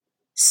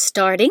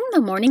Starting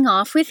the morning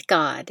off with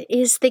God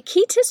is the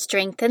key to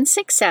strength and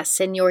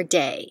success in your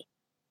day.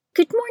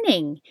 Good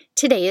morning.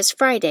 Today is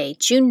Friday,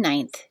 June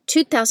 9th,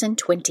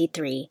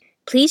 2023.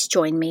 Please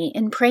join me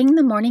in praying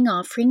the morning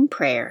offering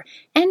prayer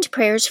and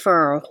prayers for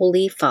our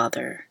Holy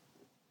Father.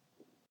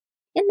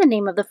 In the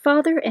name of the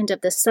Father, and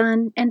of the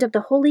Son, and of the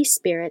Holy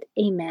Spirit,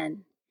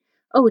 Amen.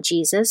 O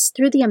Jesus,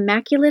 through the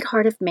Immaculate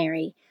Heart of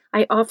Mary,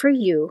 I offer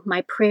you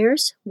my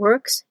prayers,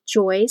 works,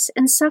 joys,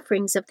 and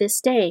sufferings of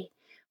this day,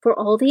 for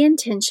all the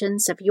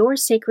intentions of your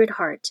Sacred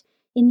Heart,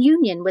 in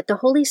union with the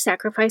holy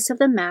sacrifice of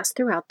the Mass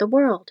throughout the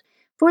world,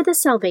 for the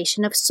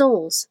salvation of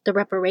souls, the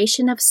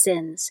reparation of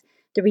sins,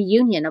 the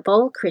reunion of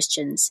all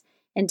Christians,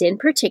 and in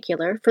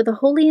particular for the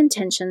holy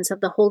intentions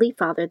of the Holy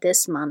Father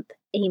this month.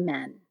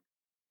 Amen.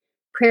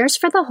 Prayers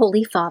for the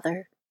Holy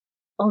Father.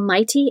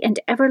 Almighty and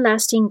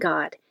everlasting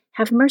God,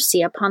 have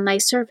mercy upon thy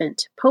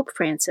servant, Pope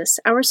Francis,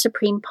 our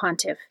Supreme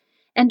Pontiff,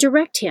 and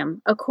direct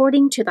him,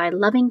 according to thy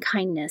loving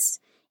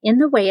kindness, in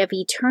the way of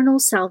eternal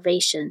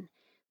salvation,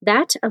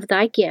 that of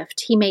thy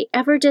gift he may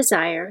ever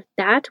desire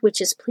that which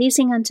is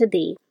pleasing unto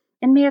thee,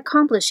 and may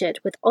accomplish it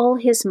with all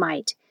his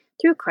might,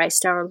 through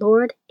Christ our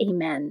Lord.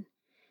 Amen.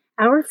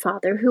 Our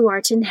Father, who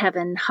art in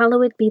heaven,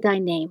 hallowed be thy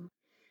name.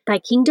 Thy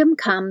kingdom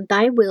come,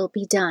 thy will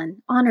be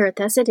done, on earth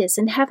as it is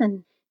in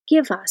heaven.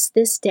 Give us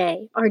this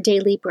day our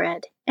daily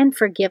bread, and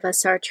forgive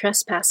us our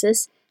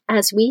trespasses,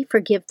 as we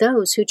forgive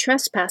those who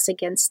trespass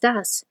against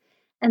us.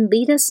 And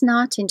lead us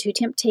not into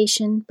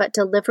temptation, but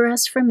deliver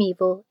us from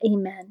evil.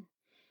 Amen.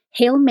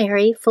 Hail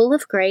Mary, full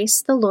of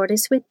grace, the Lord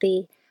is with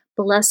thee.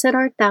 Blessed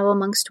art thou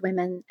amongst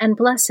women, and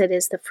blessed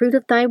is the fruit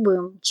of thy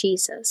womb,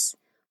 Jesus.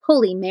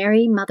 Holy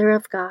Mary, Mother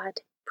of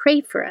God,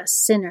 pray for us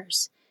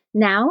sinners,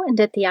 now and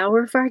at the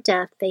hour of our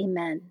death.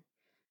 Amen.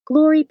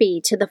 Glory be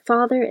to the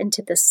Father, and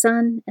to the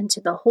Son, and to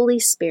the Holy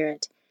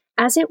Spirit,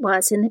 as it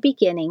was in the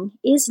beginning,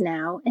 is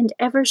now, and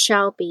ever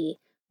shall be,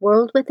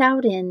 world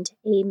without end.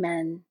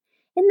 Amen.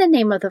 In the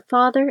name of the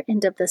Father,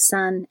 and of the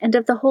Son, and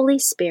of the Holy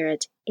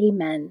Spirit.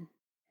 Amen.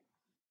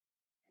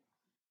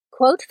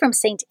 Quote from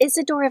St.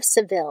 Isidore of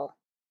Seville: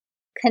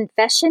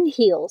 Confession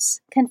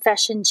heals,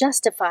 confession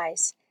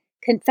justifies,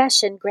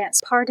 confession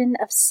grants pardon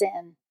of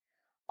sin.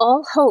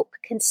 All hope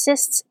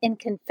consists in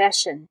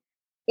confession.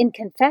 In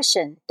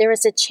confession, there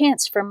is a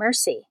chance for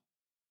mercy.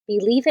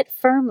 Believe it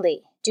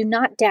firmly. Do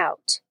not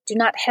doubt. Do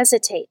not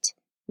hesitate.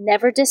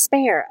 Never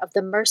despair of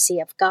the mercy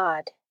of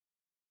God.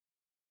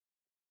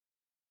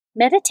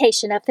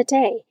 Meditation of the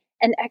Day,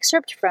 an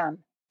excerpt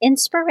from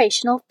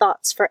Inspirational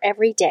Thoughts for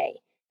Every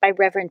Day by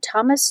Reverend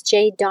Thomas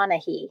J.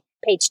 Donahue,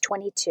 page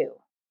 22.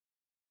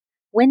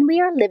 When we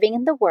are living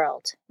in the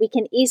world, we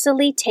can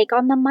easily take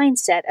on the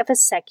mindset of a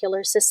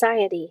secular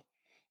society.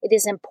 It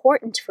is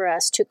important for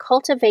us to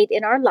cultivate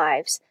in our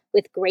lives,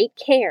 with great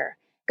care,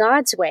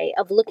 God's way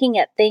of looking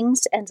at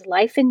things and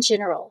life in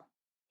general.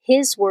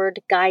 His Word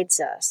guides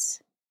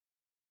us.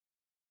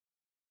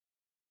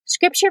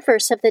 Scripture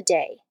verse of the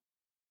day.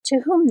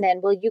 To whom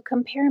then will you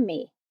compare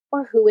me,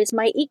 or who is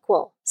my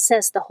equal,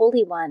 says the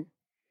Holy One.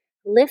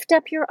 Lift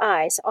up your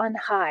eyes on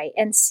high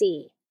and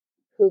see.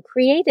 Who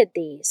created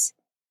these?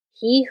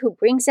 He who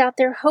brings out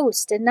their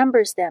host and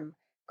numbers them,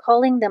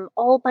 calling them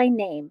all by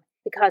name,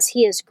 because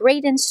he is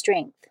great in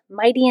strength,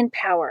 mighty in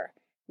power,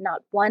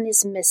 not one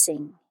is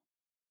missing.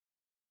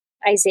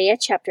 Isaiah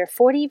chapter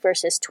 40,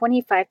 verses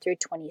 25 through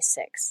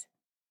 26.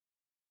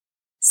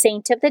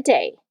 Saint of the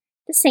Day.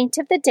 The saint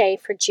of the day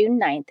for June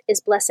 9th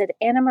is Blessed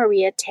Anna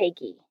Maria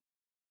Taigi.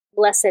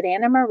 Blessed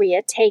Anna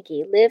Maria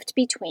Taigi lived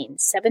between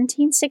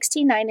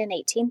 1769 and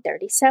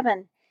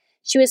 1837.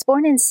 She was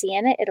born in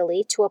Siena,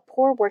 Italy, to a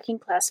poor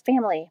working-class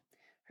family.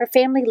 Her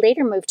family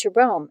later moved to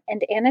Rome,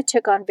 and Anna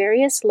took on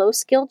various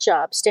low-skilled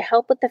jobs to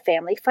help with the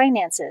family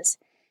finances.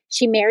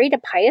 She married a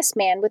pious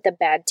man with a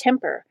bad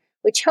temper,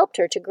 which helped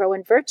her to grow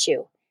in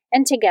virtue,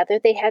 and together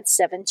they had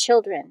 7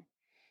 children.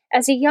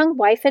 As a young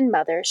wife and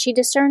mother, she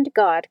discerned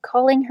God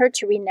calling her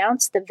to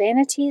renounce the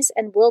vanities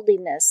and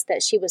worldliness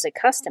that she was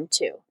accustomed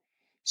to.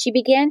 She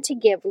began to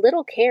give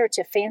little care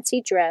to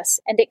fancy dress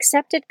and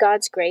accepted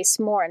God's grace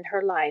more in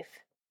her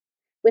life.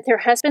 With her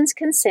husband's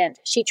consent,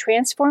 she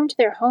transformed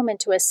their home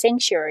into a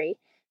sanctuary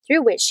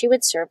through which she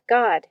would serve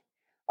God.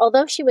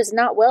 Although she was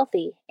not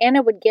wealthy,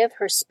 Anna would give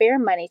her spare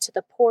money to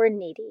the poor and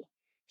needy.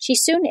 She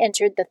soon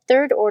entered the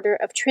Third Order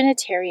of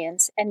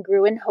Trinitarians and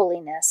grew in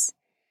holiness.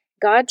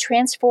 God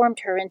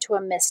transformed her into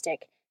a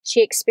mystic.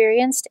 She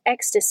experienced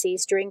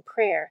ecstasies during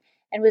prayer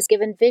and was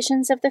given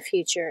visions of the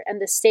future and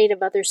the state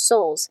of other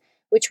souls,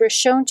 which were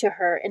shown to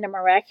her in a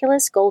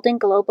miraculous golden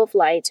globe of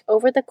light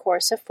over the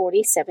course of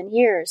 47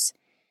 years.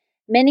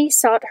 Many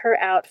sought her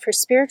out for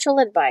spiritual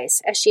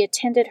advice as she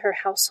attended her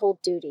household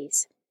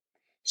duties.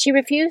 She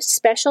refused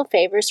special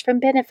favors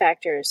from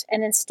benefactors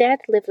and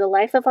instead lived a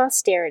life of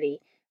austerity,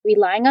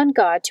 relying on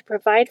God to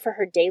provide for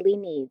her daily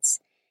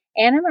needs.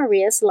 Anna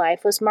Maria's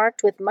life was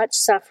marked with much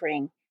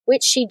suffering,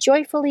 which she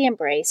joyfully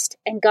embraced,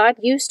 and God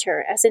used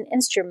her as an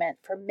instrument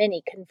for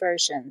many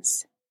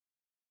conversions.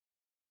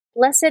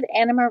 Blessed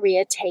Anna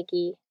Maria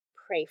Taigi,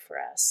 pray for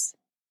us.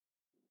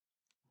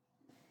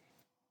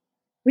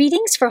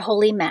 Readings for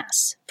Holy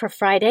Mass for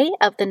Friday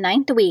of the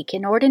 9th week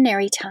in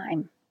Ordinary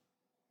Time.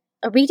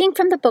 A reading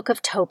from the book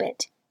of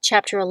Tobit,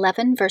 chapter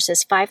 11,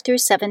 verses 5 through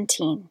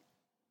 17.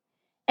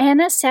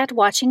 Anna sat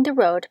watching the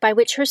road by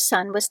which her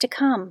son was to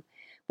come.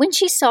 When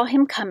she saw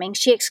him coming,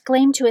 she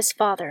exclaimed to his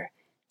father,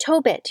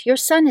 "Tobit, your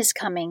son is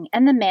coming,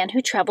 and the man who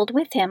traveled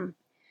with him."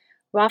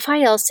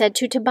 Raphael said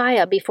to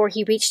Tobiah before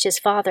he reached his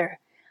father,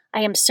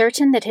 "I am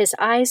certain that his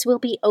eyes will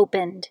be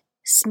opened.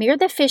 Smear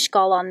the fish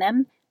gall on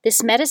them.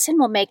 This medicine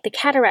will make the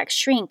cataracts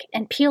shrink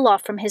and peel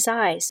off from his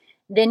eyes.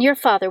 Then your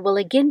father will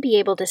again be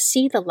able to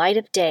see the light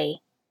of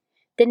day."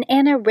 Then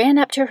Anna ran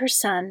up to her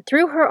son,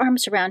 threw her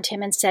arms around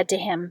him, and said to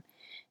him,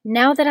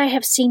 "Now that I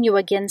have seen you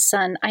again,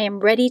 son, I am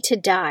ready to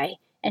die,"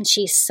 and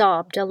she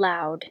sobbed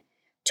aloud.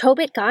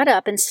 Tobit got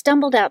up and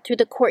stumbled out through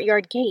the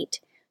courtyard gate.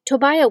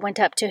 Tobiah went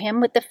up to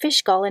him with the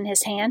fish gall in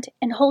his hand,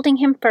 and holding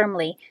him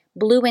firmly,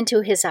 blew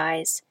into his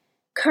eyes.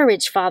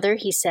 "Courage, father,"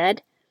 he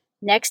said.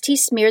 Next he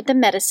smeared the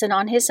medicine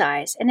on his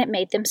eyes, and it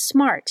made them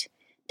smart.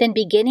 Then,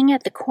 beginning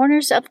at the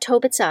corners of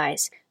Tobit's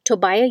eyes,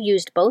 Tobiah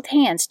used both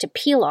hands to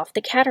peel off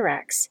the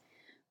cataracts.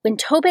 When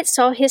Tobit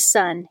saw his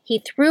son, he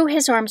threw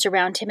his arms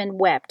around him and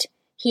wept.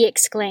 He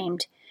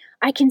exclaimed,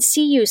 "I can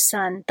see you,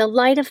 son, the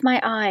light of my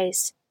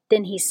eyes."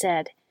 Then he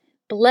said,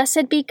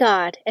 "Blessed be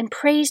God, and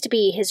praised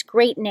be his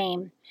great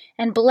name,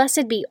 and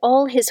blessed be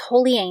all his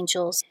holy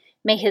angels.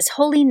 May his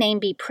holy name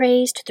be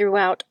praised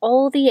throughout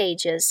all the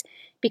ages,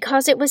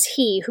 because it was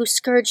he who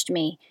scourged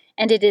me,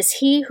 and it is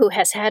he who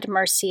has had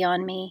mercy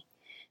on me.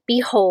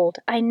 Behold,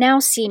 I now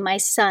see my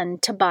son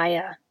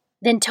Tobiah."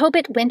 Then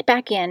Tobit went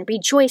back in,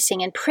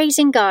 rejoicing and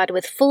praising God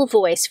with full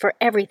voice for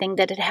everything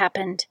that had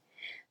happened.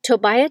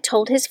 Tobiah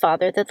told his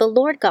father that the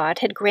Lord God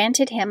had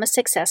granted him a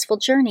successful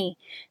journey,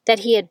 that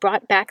he had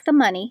brought back the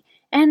money,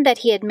 and that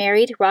he had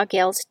married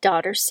Raguel's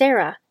daughter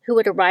Sarah, who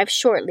would arrive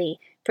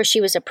shortly, for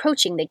she was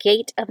approaching the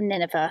gate of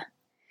Nineveh.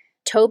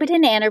 Tobit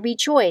and Anna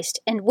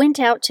rejoiced and went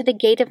out to the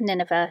gate of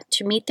Nineveh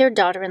to meet their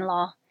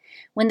daughter-in-law.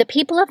 When the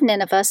people of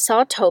Nineveh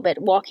saw Tobit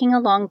walking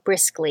along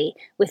briskly,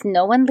 with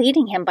no one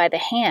leading him by the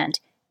hand,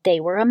 they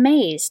were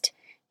amazed.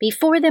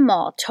 Before them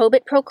all,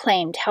 Tobit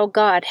proclaimed how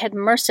God had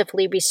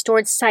mercifully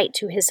restored sight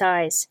to his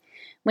eyes.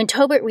 When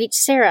Tobit reached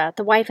Sarah,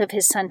 the wife of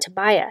his son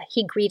Tobiah,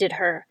 he greeted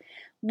her.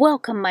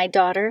 "Welcome, my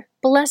daughter.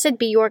 Blessed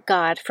be your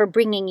God for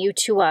bringing you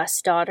to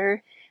us,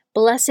 daughter.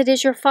 Blessed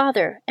is your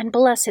father, and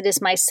blessed is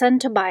my son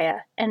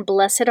Tobiah, and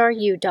blessed are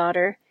you,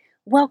 daughter.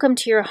 Welcome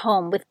to your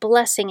home with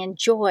blessing and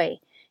joy.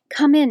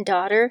 Come in,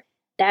 daughter."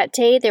 That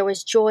day there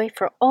was joy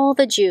for all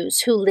the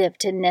Jews who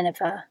lived in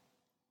Nineveh.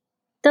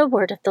 The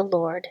word of the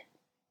Lord.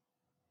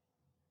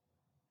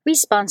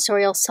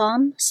 Responsorial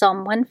Psalm,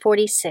 Psalm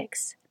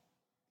 146.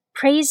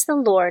 Praise the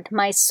Lord,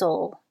 my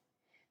soul.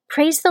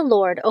 Praise the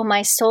Lord, O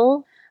my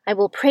soul. I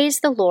will praise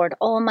the Lord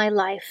all my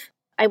life.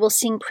 I will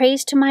sing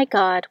praise to my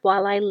God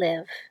while I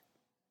live.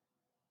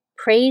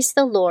 Praise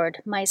the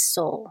Lord, my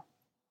soul.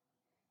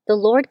 The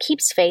Lord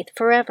keeps faith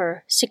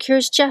forever,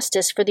 secures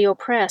justice for the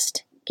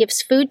oppressed,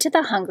 gives food to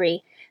the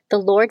hungry. The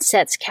Lord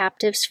sets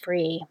captives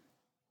free.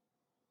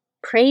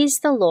 Praise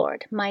the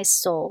Lord, my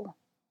soul.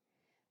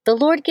 The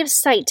Lord gives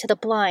sight to the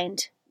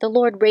blind. The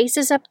Lord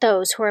raises up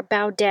those who are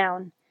bowed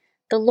down.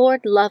 The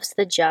Lord loves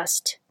the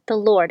just. The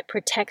Lord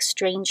protects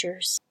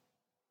strangers.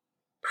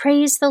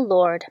 Praise the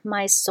Lord,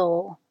 my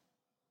soul.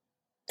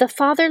 The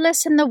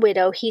fatherless and the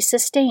widow he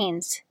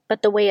sustains,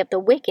 but the way of the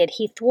wicked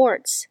he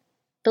thwarts.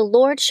 The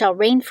Lord shall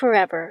reign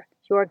forever,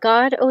 your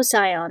God, O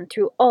Zion,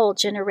 through all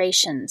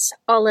generations.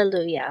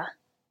 Alleluia.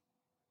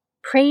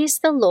 Praise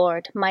the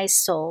Lord, my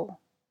soul.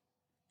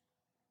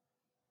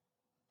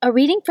 A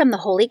reading from the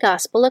Holy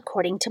Gospel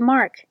according to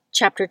Mark,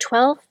 chapter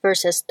 12,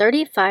 verses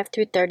 35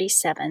 through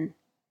 37.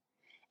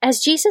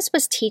 As Jesus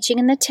was teaching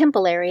in the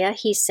temple area,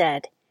 he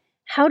said,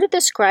 "How do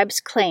the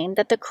scribes claim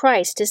that the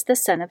Christ is the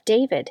son of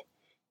David?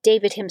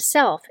 David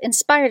himself,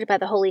 inspired by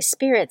the Holy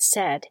Spirit,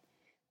 said,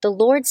 'The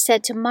Lord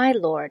said to my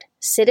Lord,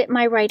 sit at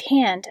my right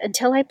hand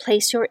until I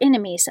place your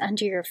enemies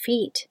under your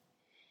feet.'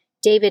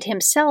 David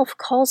himself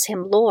calls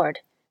him Lord,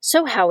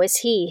 so how is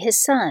he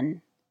his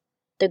son?"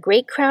 The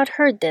great crowd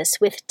heard this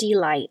with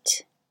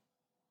delight.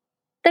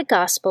 The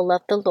Gospel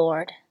of the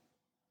Lord.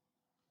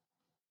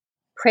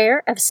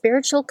 Prayer of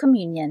Spiritual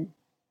Communion.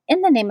 In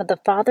the name of the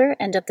Father,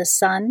 and of the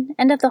Son,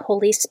 and of the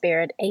Holy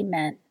Spirit.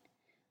 Amen.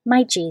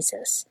 My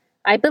Jesus,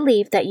 I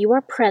believe that you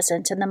are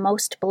present in the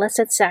most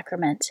blessed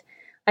sacrament.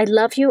 I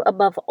love you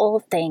above all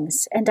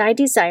things, and I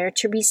desire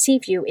to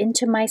receive you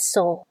into my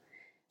soul.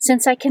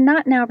 Since I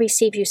cannot now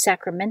receive you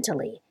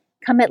sacramentally,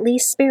 come at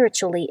least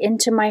spiritually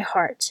into my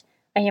heart.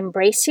 I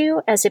embrace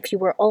you as if you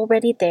were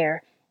already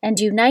there, and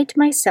unite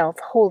myself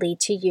wholly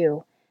to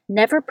you.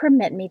 Never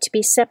permit me to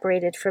be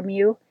separated from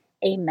you.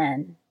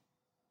 Amen.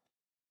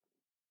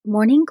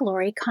 Morning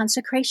Glory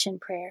Consecration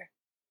Prayer.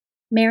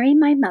 Mary,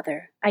 my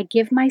mother, I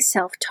give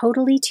myself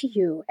totally to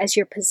you as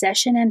your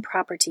possession and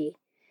property.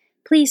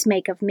 Please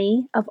make of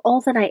me, of all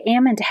that I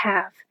am and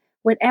have,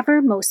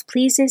 whatever most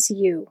pleases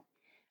you.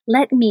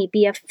 Let me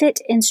be a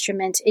fit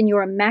instrument in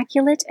your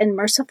immaculate and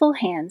merciful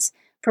hands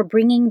for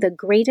bringing the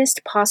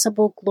greatest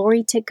possible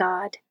glory to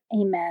God.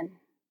 Amen.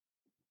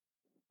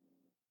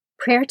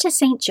 Prayer to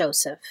Saint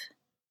Joseph.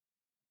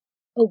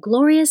 O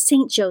glorious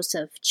Saint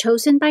Joseph,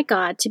 chosen by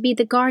God to be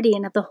the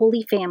guardian of the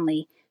Holy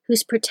Family,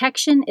 whose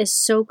protection is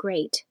so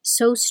great,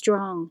 so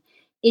strong,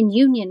 in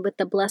union with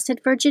the Blessed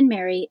Virgin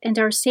Mary and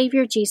our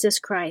Savior Jesus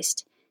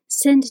Christ,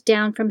 send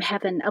down from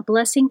heaven a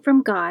blessing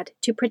from God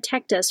to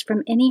protect us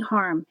from any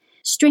harm,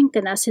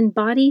 strengthen us in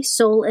body,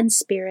 soul, and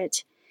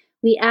spirit.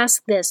 We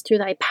ask this through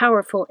thy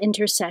powerful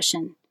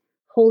intercession.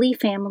 Holy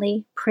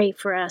Family, pray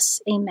for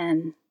us.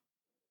 Amen.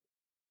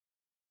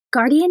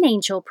 Guardian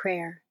Angel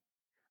Prayer.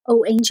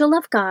 O angel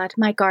of God,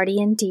 my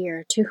guardian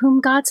dear, to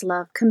whom God's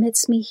love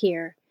commits me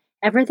here,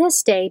 ever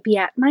this day be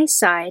at my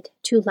side,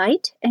 to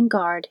light and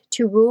guard,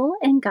 to rule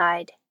and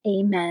guide.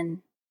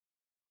 Amen.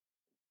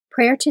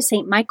 Prayer to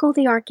Saint Michael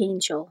the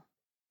Archangel.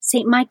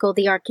 Saint Michael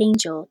the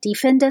Archangel,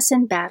 defend us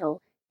in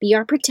battle, be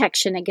our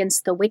protection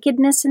against the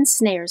wickedness and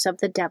snares of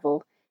the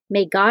devil.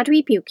 May God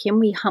rebuke him,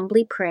 we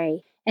humbly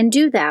pray, and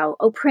do thou,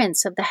 O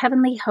Prince of the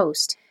heavenly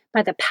host,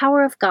 by the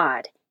power of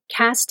God,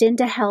 cast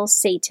into hell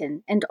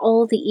Satan and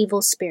all the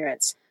evil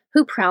spirits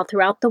who prowl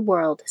throughout the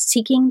world,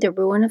 seeking the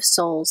ruin of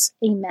souls.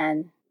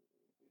 Amen.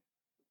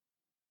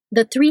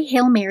 The Three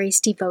Hail Marys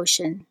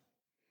Devotion.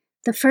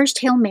 The first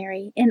Hail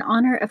Mary, in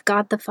honor of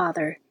God the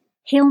Father.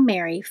 Hail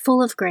Mary,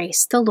 full of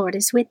grace, the Lord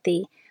is with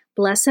thee.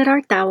 Blessed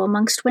art thou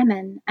amongst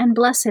women, and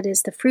blessed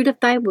is the fruit of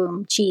thy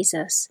womb,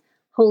 Jesus.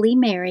 Holy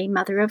Mary,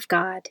 Mother of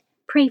God,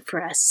 pray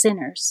for us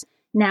sinners,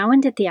 now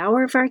and at the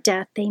hour of our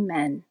death.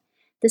 Amen.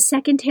 The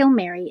second Hail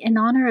Mary, in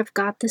honor of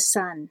God the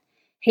Son.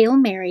 Hail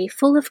Mary,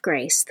 full of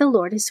grace, the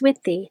Lord is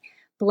with thee.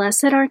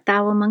 Blessed art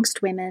thou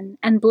amongst women,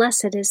 and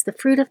blessed is the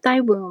fruit of thy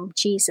womb,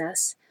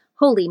 Jesus.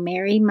 Holy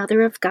Mary,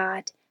 Mother of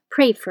God,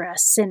 pray for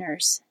us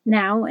sinners,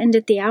 now and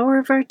at the hour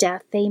of our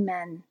death.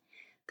 Amen.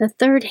 The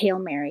third Hail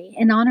Mary,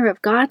 in honor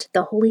of God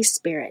the Holy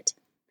Spirit.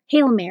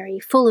 Hail Mary,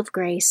 full of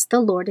grace,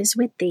 the Lord is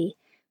with thee.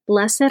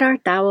 Blessed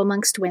art thou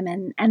amongst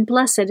women, and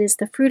blessed is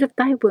the fruit of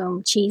thy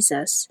womb,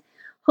 Jesus.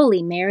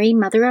 Holy Mary,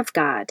 Mother of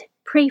God,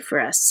 pray for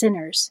us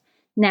sinners,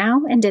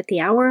 now and at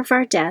the hour of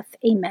our death.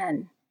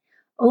 Amen.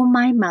 O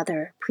my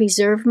Mother,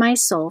 preserve my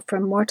soul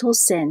from mortal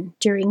sin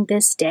during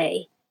this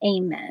day.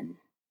 Amen.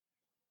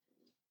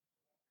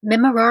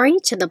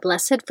 Memorare to the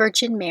Blessed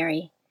Virgin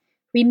Mary.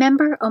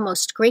 Remember, O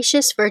most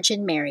gracious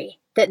Virgin Mary,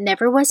 that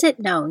never was it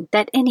known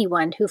that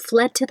anyone who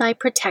fled to thy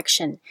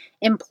protection,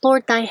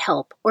 implored thy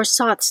help, or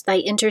sought thy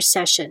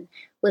intercession,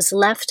 was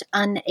left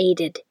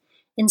unaided.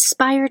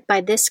 Inspired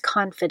by this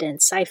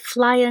confidence, I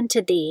fly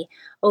unto thee,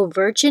 O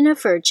Virgin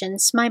of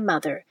Virgins, my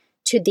Mother.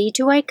 To thee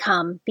do I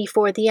come,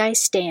 before thee I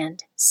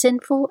stand,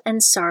 sinful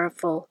and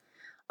sorrowful.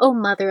 O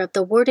Mother of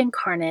the Word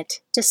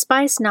incarnate,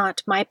 despise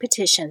not my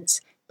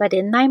petitions, but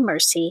in thy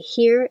mercy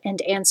hear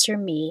and answer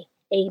me.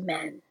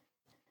 Amen.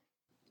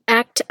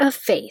 Act of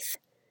Faith.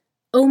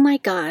 O my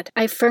God,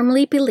 I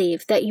firmly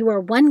believe that you are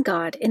one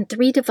God in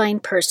three divine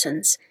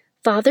persons,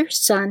 Father,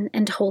 Son,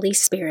 and Holy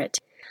Spirit.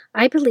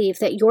 I believe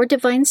that your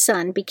divine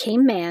Son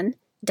became man,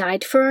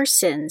 died for our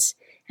sins,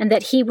 and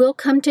that he will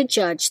come to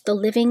judge the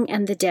living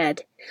and the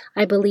dead.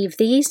 I believe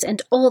these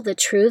and all the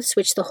truths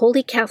which the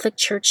Holy Catholic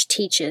Church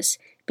teaches,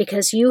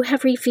 because you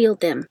have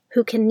revealed them,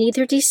 who can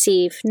neither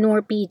deceive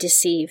nor be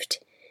deceived.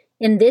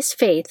 In this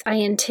faith I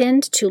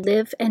intend to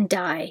live and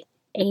die.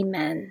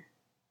 Amen.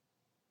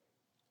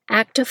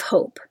 Act of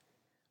Hope.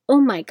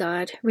 O my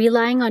God,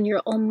 relying on your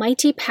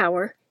almighty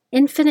power,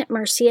 infinite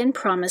mercy, and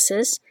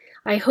promises,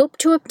 I hope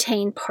to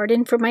obtain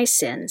pardon for my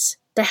sins,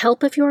 the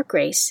help of your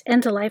grace,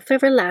 and the life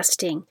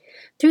everlasting,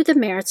 through the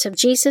merits of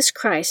Jesus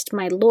Christ,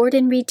 my Lord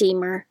and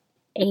Redeemer.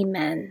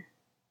 Amen.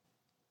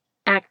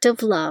 Act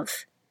of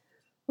Love.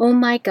 O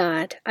my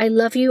God, I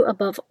love you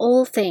above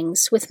all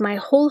things with my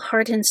whole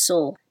heart and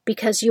soul,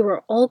 because you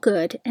are all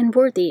good and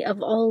worthy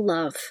of all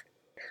love.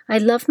 I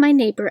love my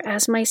neighbor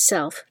as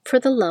myself for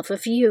the love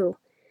of you.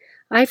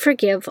 I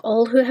forgive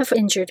all who have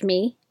injured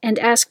me, and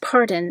ask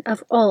pardon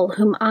of all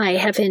whom I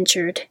have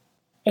injured.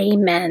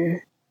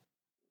 Amen.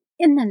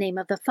 In the name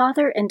of the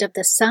Father, and of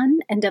the Son,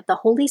 and of the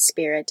Holy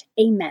Spirit.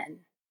 Amen.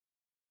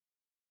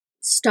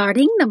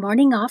 Starting the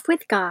morning off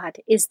with God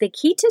is the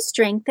key to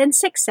strength and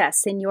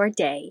success in your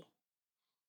day.